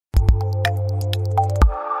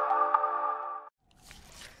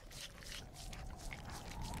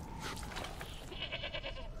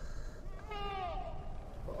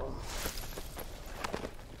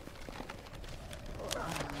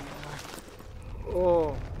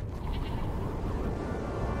Oh.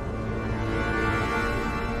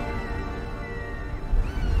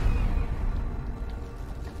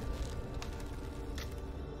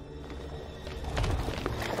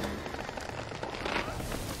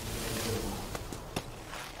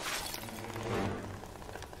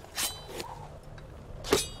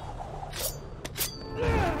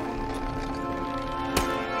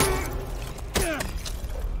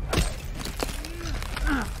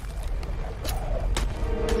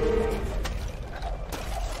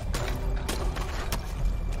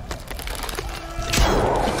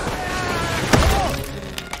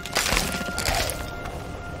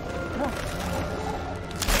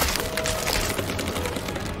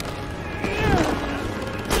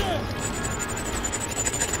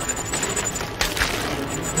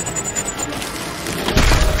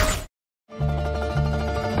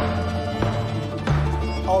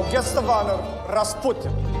 Guest of honor,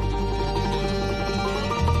 Rasputin.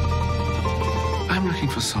 I'm looking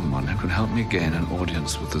for someone who can help me gain an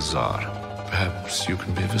audience with the Tsar. Perhaps you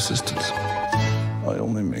can be of assistance. I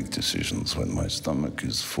only make decisions when my stomach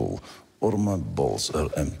is full or my balls are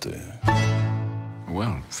empty.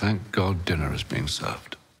 Well, thank God dinner is being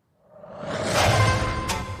served.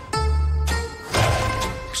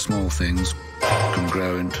 Small things can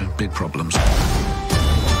grow into big problems.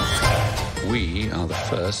 We are the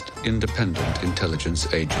first independent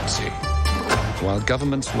intelligence agency. While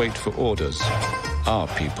governments wait for orders, our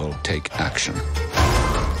people take action.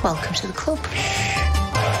 Welcome to the club.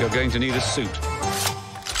 You're going to need a suit.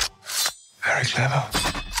 Very clever.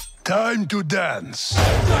 Time to dance.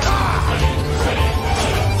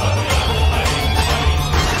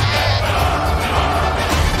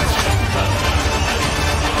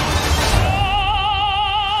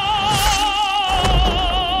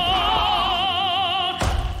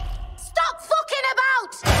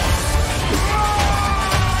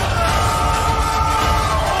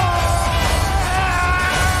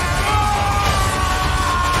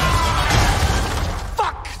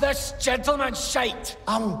 This gentleman's shite.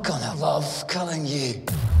 I'm gonna love killing you.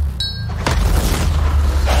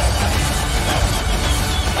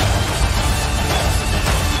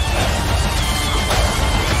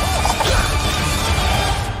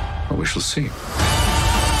 Well, we shall see.